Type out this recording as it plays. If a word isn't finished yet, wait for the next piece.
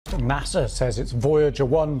NASA says its Voyager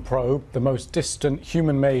One probe, the most distant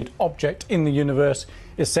human-made object in the universe,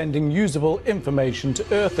 is sending usable information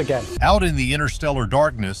to Earth again. Out in the interstellar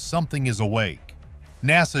darkness, something is awake.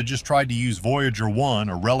 NASA just tried to use Voyager One,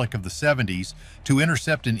 a relic of the 70s, to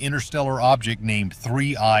intercept an interstellar object named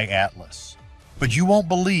 3I Atlas. But you won't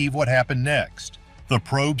believe what happened next. The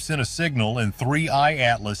probe sent a signal and 3I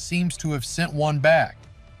Atlas seems to have sent one back.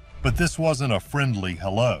 But this wasn't a friendly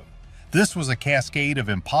hello. This was a cascade of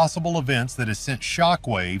impossible events that has sent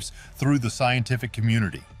shockwaves through the scientific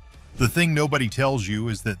community. The thing nobody tells you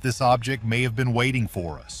is that this object may have been waiting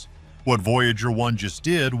for us. What Voyager 1 just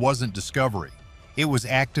did wasn't discovery. It was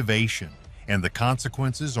activation, and the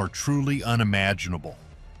consequences are truly unimaginable.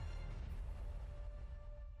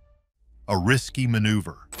 A risky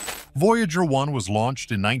maneuver. Voyager 1 was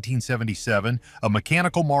launched in 1977, a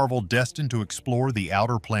mechanical marvel destined to explore the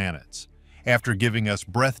outer planets. After giving us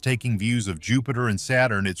breathtaking views of Jupiter and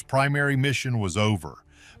Saturn, its primary mission was over,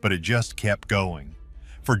 but it just kept going.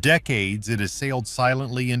 For decades, it has sailed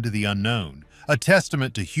silently into the unknown, a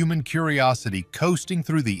testament to human curiosity coasting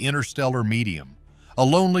through the interstellar medium, a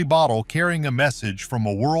lonely bottle carrying a message from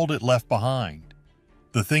a world it left behind.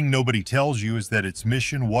 The thing nobody tells you is that its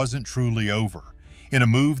mission wasn't truly over. In a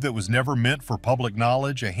move that was never meant for public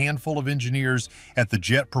knowledge, a handful of engineers at the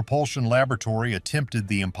Jet Propulsion Laboratory attempted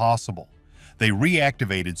the impossible. They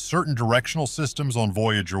reactivated certain directional systems on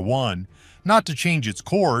Voyager 1, not to change its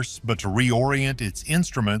course, but to reorient its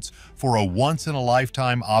instruments for a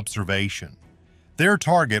once-in-a-lifetime observation. Their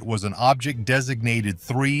target was an object designated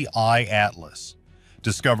 3I Atlas.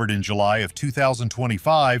 Discovered in July of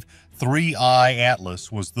 2025, 3I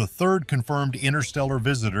Atlas was the third confirmed interstellar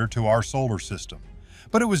visitor to our solar system.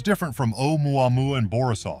 But it was different from Oumuamua and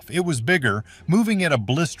Borisov. It was bigger, moving at a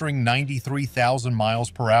blistering 93,000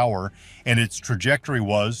 miles per hour, and its trajectory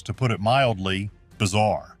was, to put it mildly,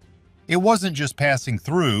 bizarre. It wasn't just passing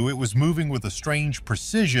through, it was moving with a strange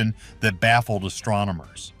precision that baffled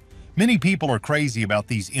astronomers. Many people are crazy about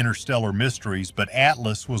these interstellar mysteries, but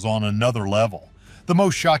Atlas was on another level. The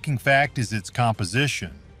most shocking fact is its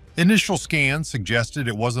composition. Initial scans suggested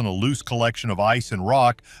it wasn't a loose collection of ice and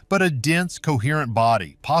rock, but a dense, coherent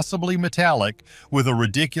body, possibly metallic, with a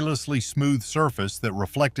ridiculously smooth surface that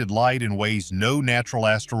reflected light in ways no natural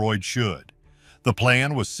asteroid should. The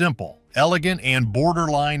plan was simple, elegant, and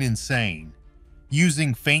borderline insane.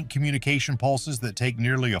 Using faint communication pulses that take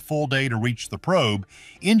nearly a full day to reach the probe,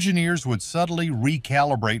 engineers would subtly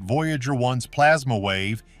recalibrate Voyager 1's plasma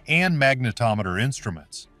wave and magnetometer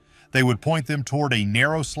instruments. They would point them toward a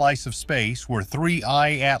narrow slice of space where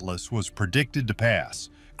 3I Atlas was predicted to pass,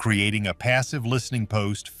 creating a passive listening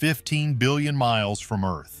post 15 billion miles from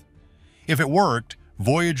Earth. If it worked,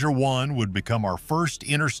 Voyager 1 would become our first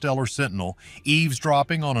interstellar sentinel,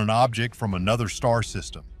 eavesdropping on an object from another star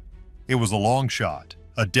system. It was a long shot,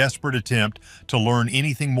 a desperate attempt to learn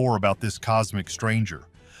anything more about this cosmic stranger.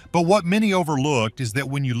 But what many overlooked is that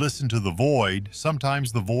when you listen to the void,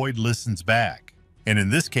 sometimes the void listens back. And in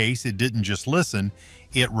this case, it didn't just listen,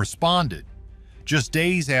 it responded. Just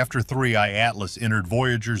days after 3I Atlas entered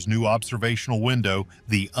Voyager's new observational window,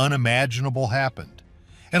 the unimaginable happened.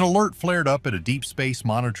 An alert flared up at a deep space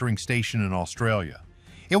monitoring station in Australia.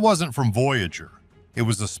 It wasn't from Voyager. It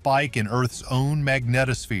was a spike in Earth's own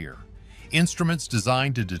magnetosphere. Instruments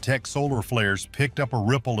designed to detect solar flares picked up a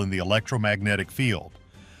ripple in the electromagnetic field.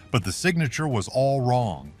 But the signature was all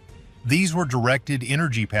wrong. These were directed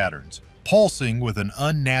energy patterns, pulsing with an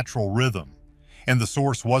unnatural rhythm. And the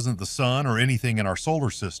source wasn't the sun or anything in our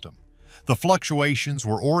solar system. The fluctuations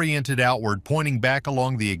were oriented outward, pointing back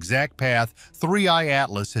along the exact path 3I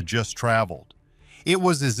Atlas had just traveled. It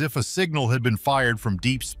was as if a signal had been fired from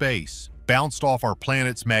deep space, bounced off our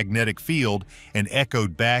planet's magnetic field, and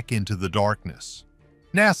echoed back into the darkness.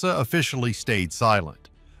 NASA officially stayed silent.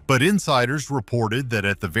 But insiders reported that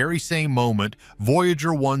at the very same moment, Voyager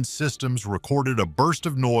 1's systems recorded a burst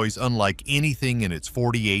of noise unlike anything in its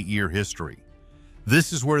 48-year history.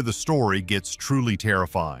 This is where the story gets truly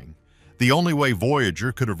terrifying. The only way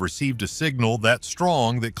Voyager could have received a signal that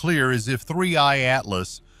strong, that clear, is if 3I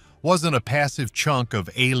Atlas wasn't a passive chunk of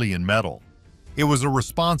alien metal. It was a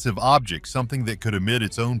responsive object, something that could emit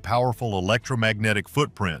its own powerful electromagnetic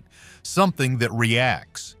footprint, something that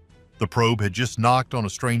reacts. The probe had just knocked on a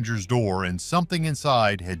stranger's door, and something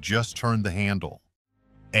inside had just turned the handle.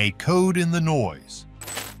 A code in the noise.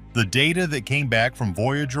 The data that came back from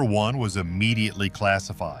Voyager 1 was immediately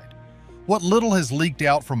classified. What little has leaked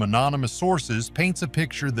out from anonymous sources paints a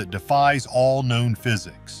picture that defies all known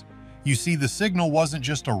physics. You see, the signal wasn't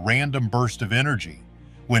just a random burst of energy.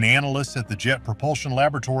 When analysts at the Jet Propulsion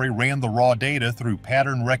Laboratory ran the raw data through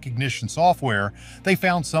pattern recognition software, they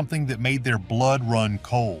found something that made their blood run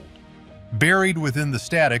cold. Buried within the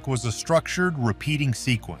static was a structured, repeating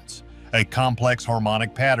sequence, a complex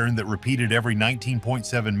harmonic pattern that repeated every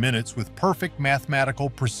 19.7 minutes with perfect mathematical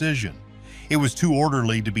precision. It was too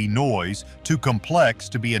orderly to be noise, too complex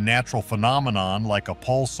to be a natural phenomenon like a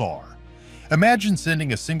pulsar. Imagine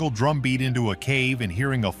sending a single drum beat into a cave and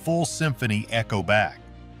hearing a full symphony echo back.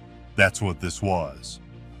 That's what this was.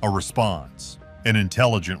 A response. An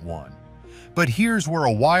intelligent one. But here's where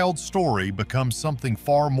a wild story becomes something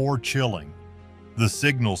far more chilling. The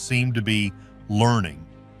signal seemed to be learning.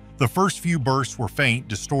 The first few bursts were faint,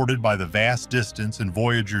 distorted by the vast distance and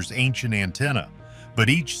Voyager's ancient antenna. But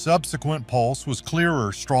each subsequent pulse was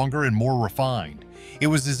clearer, stronger, and more refined. It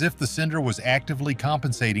was as if the sender was actively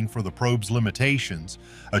compensating for the probe's limitations,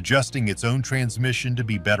 adjusting its own transmission to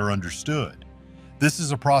be better understood. This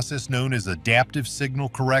is a process known as adaptive signal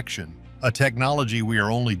correction, a technology we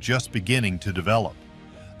are only just beginning to develop.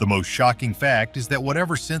 The most shocking fact is that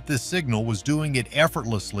whatever sent this signal was doing it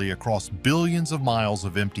effortlessly across billions of miles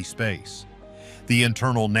of empty space. The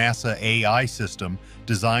internal NASA AI system,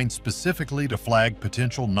 designed specifically to flag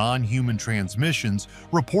potential non-human transmissions,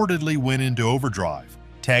 reportedly went into overdrive,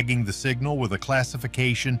 tagging the signal with a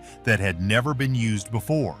classification that had never been used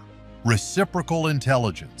before: reciprocal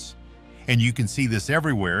intelligence. And you can see this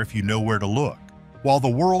everywhere if you know where to look. While the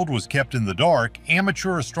world was kept in the dark,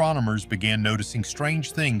 amateur astronomers began noticing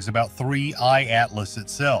strange things about 3I Atlas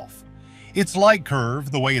itself. Its light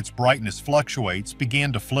curve, the way its brightness fluctuates,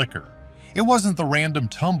 began to flicker. It wasn't the random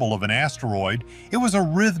tumble of an asteroid, it was a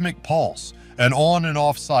rhythmic pulse, an on and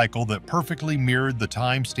off cycle that perfectly mirrored the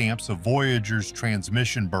timestamps of Voyager's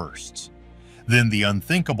transmission bursts. Then the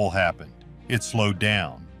unthinkable happened. It slowed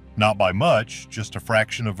down. Not by much, just a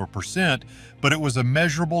fraction of a percent, but it was a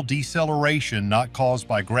measurable deceleration not caused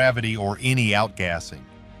by gravity or any outgassing.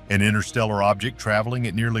 An interstellar object traveling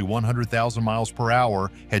at nearly 100,000 miles per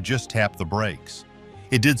hour had just tapped the brakes.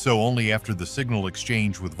 It did so only after the signal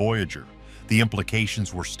exchange with Voyager. The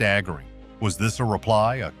implications were staggering. Was this a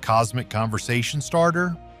reply, a cosmic conversation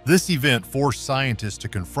starter? This event forced scientists to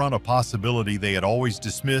confront a possibility they had always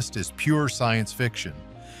dismissed as pure science fiction.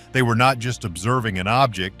 They were not just observing an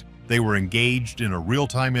object, they were engaged in a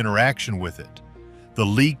real-time interaction with it. The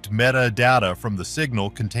leaked metadata from the signal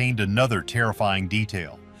contained another terrifying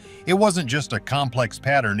detail. It wasn't just a complex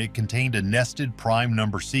pattern, it contained a nested prime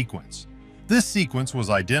number sequence. This sequence was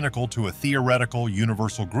identical to a theoretical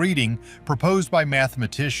universal greeting proposed by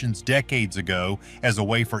mathematicians decades ago as a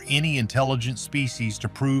way for any intelligent species to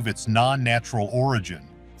prove its non-natural origin.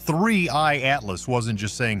 3I Atlas wasn't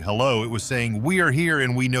just saying hello, it was saying we are here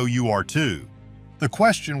and we know you are too. The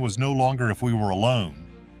question was no longer if we were alone.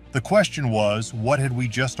 The question was, what had we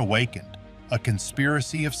just awakened? A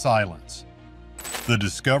conspiracy of silence. The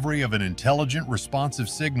discovery of an intelligent, responsive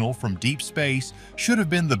signal from deep space should have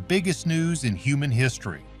been the biggest news in human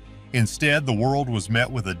history. Instead, the world was met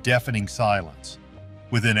with a deafening silence.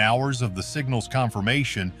 Within hours of the signal's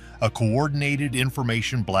confirmation, a coordinated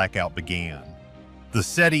information blackout began. The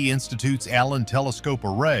SETI Institute's Allen Telescope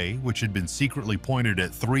Array, which had been secretly pointed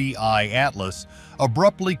at 3I Atlas,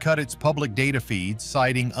 abruptly cut its public data feeds,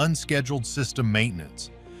 citing unscheduled system maintenance.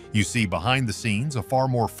 You see, behind the scenes, a far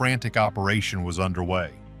more frantic operation was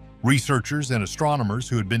underway. Researchers and astronomers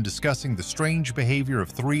who had been discussing the strange behavior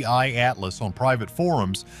of 3I Atlas on private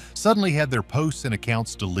forums suddenly had their posts and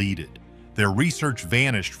accounts deleted. Their research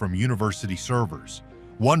vanished from university servers.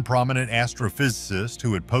 One prominent astrophysicist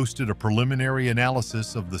who had posted a preliminary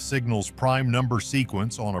analysis of the signal's prime number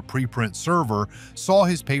sequence on a preprint server saw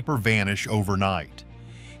his paper vanish overnight.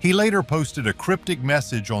 He later posted a cryptic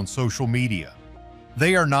message on social media.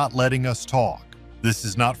 "They are not letting us talk. This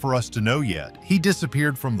is not for us to know yet." He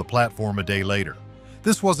disappeared from the platform a day later.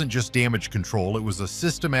 This wasn't just damage control, it was a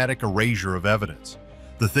systematic erasure of evidence.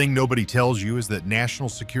 The thing nobody tells you is that national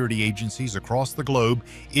security agencies across the globe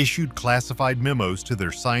issued classified memos to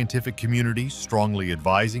their scientific communities, strongly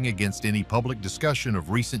advising against any public discussion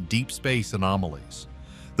of recent deep space anomalies.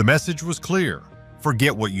 The message was clear: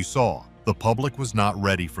 forget what you saw. The public was not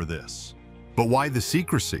ready for this. But why the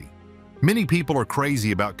secrecy? Many people are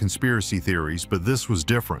crazy about conspiracy theories, but this was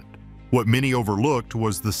different. What many overlooked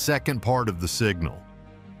was the second part of the signal.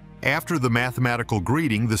 After the mathematical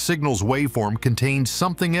greeting, the signal's waveform contained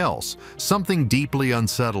something else, something deeply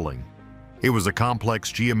unsettling. It was a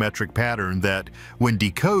complex geometric pattern that, when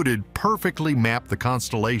decoded, perfectly mapped the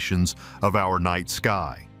constellations of our night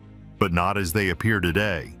sky. But not as they appear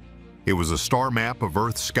today. It was a star map of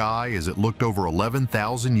Earth's sky as it looked over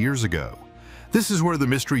 11,000 years ago. This is where the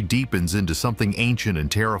mystery deepens into something ancient and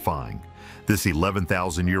terrifying. This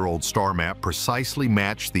 11,000-year-old star map precisely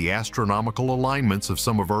matched the astronomical alignments of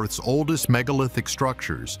some of Earth's oldest megalithic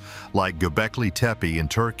structures, like Göbekli Tepe in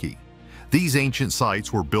Turkey. These ancient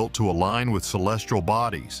sites were built to align with celestial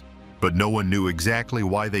bodies, but no one knew exactly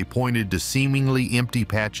why they pointed to seemingly empty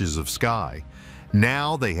patches of sky.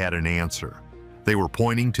 Now they had an answer. They were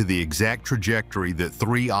pointing to the exact trajectory that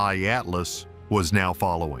 3I Atlas was now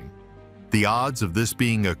following. The odds of this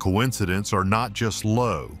being a coincidence are not just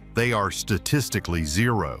low, they are statistically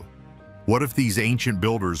zero. What if these ancient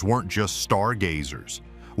builders weren't just stargazers?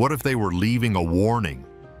 What if they were leaving a warning?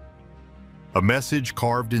 A message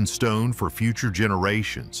carved in stone for future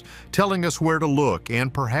generations, telling us where to look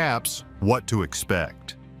and perhaps what to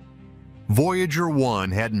expect. Voyager One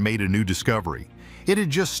hadn't made a new discovery. It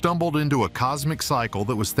had just stumbled into a cosmic cycle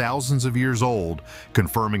that was thousands of years old,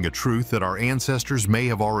 confirming a truth that our ancestors may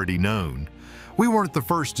have already known. We weren't the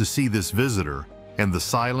first to see this visitor, and the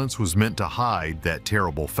silence was meant to hide that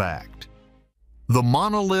terrible fact. The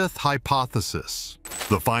monolith hypothesis.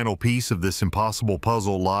 The final piece of this impossible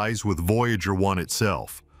puzzle lies with Voyager One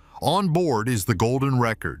itself. On board is the Golden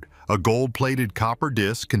Record, a gold-plated copper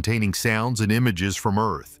disc containing sounds and images from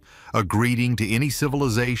Earth, a greeting to any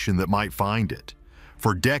civilization that might find it.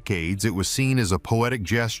 For decades, it was seen as a poetic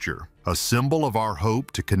gesture, a symbol of our hope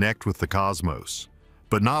to connect with the cosmos.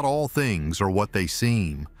 But not all things are what they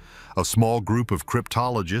seem. A small group of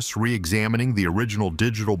cryptologists re-examining the original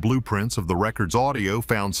digital blueprints of the record's audio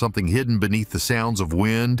found something hidden beneath the sounds of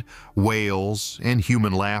wind, whales, and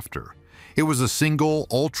human laughter. It was a single,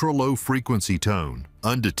 ultra-low frequency tone,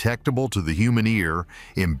 undetectable to the human ear,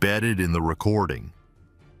 embedded in the recording.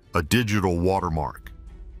 A digital watermark.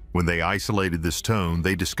 When they isolated this tone,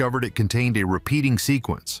 they discovered it contained a repeating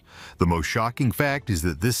sequence. The most shocking fact is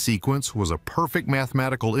that this sequence was a perfect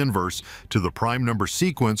mathematical inverse to the prime number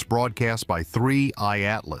sequence broadcast by 3I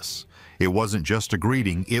Atlas. It wasn't just a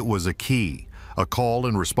greeting, it was a key, a call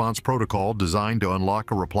and response protocol designed to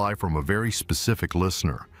unlock a reply from a very specific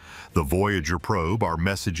listener. The Voyager probe, our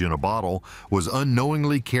message in a bottle, was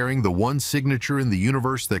unknowingly carrying the one signature in the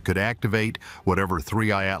universe that could activate whatever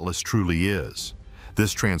 3I Atlas truly is.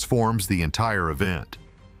 This transforms the entire event.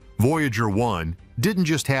 Voyager One didn't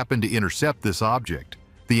just happen to intercept this object.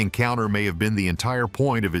 The encounter may have been the entire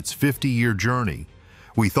point of its 50-year journey.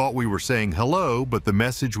 We thought we were saying hello, but the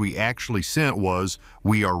message we actually sent was,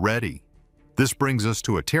 "We are ready." This brings us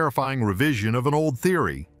to a terrifying revision of an old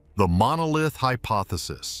theory, the monolith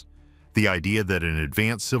hypothesis. The idea that an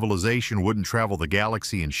advanced civilization wouldn't travel the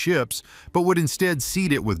galaxy in ships, but would instead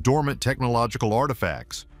seed it with dormant technological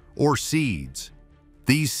artifacts, or seeds.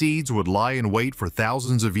 These seeds would lie in wait for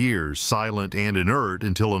thousands of years, silent and inert,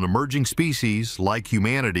 until an emerging species, like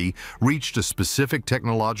humanity, reached a specific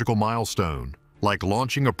technological milestone, like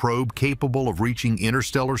launching a probe capable of reaching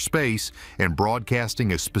interstellar space and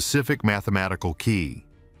broadcasting a specific mathematical key.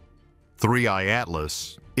 3I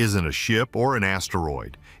Atlas isn't a ship or an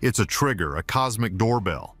asteroid. It's a trigger, a cosmic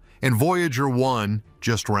doorbell, and Voyager One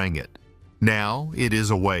just rang it. Now it is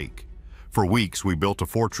awake. For weeks, we built a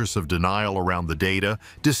fortress of denial around the data,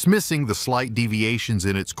 dismissing the slight deviations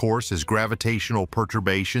in its course as gravitational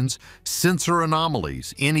perturbations, sensor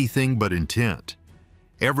anomalies, anything but intent.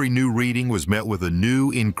 Every new reading was met with a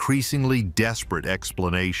new, increasingly desperate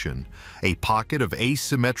explanation. A pocket of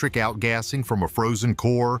asymmetric outgassing from a frozen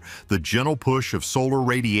core, the gentle push of solar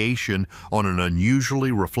radiation on an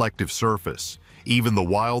unusually reflective surface. Even the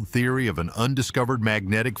wild theory of an undiscovered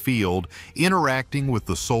magnetic field interacting with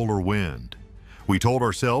the solar wind. We told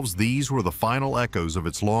ourselves these were the final echoes of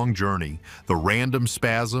its long journey, the random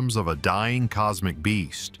spasms of a dying cosmic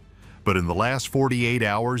beast. But in the last 48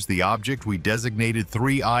 hours, the object we designated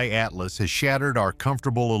 3I Atlas has shattered our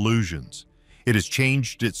comfortable illusions. It has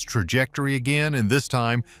changed its trajectory again, and this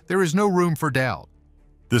time there is no room for doubt.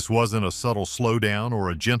 This wasn't a subtle slowdown or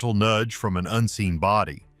a gentle nudge from an unseen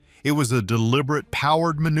body. It was a deliberate,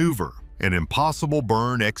 powered maneuver, an impossible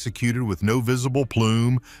burn executed with no visible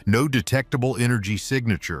plume, no detectable energy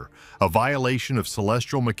signature, a violation of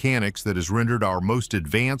celestial mechanics that has rendered our most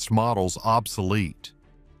advanced models obsolete.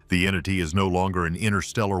 The entity is no longer an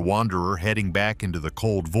interstellar wanderer heading back into the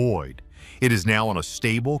cold void. It is now on a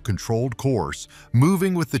stable, controlled course,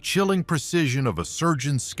 moving with the chilling precision of a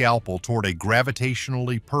surgeon's scalpel toward a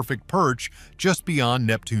gravitationally perfect perch just beyond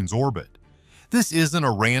Neptune's orbit. This isn't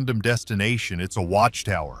a random destination, it's a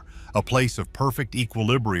watchtower, a place of perfect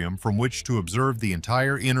equilibrium from which to observe the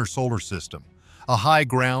entire inner solar system, a high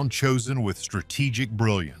ground chosen with strategic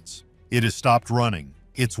brilliance. It has stopped running,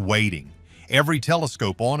 it's waiting, Every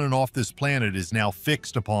telescope on and off this planet is now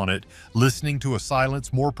fixed upon it, listening to a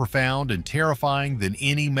silence more profound and terrifying than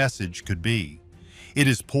any message could be. It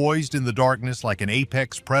is poised in the darkness like an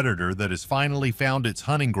apex predator that has finally found its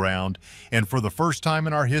hunting ground, and for the first time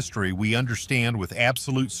in our history, we understand with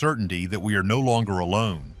absolute certainty that we are no longer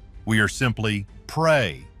alone. We are simply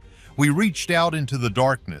prey. We reached out into the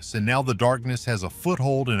darkness, and now the darkness has a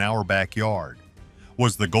foothold in our backyard.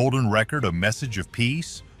 Was the golden record a message of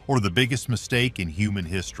peace, or the biggest mistake in human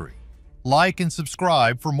history? Like and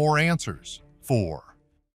subscribe for more answers. 4.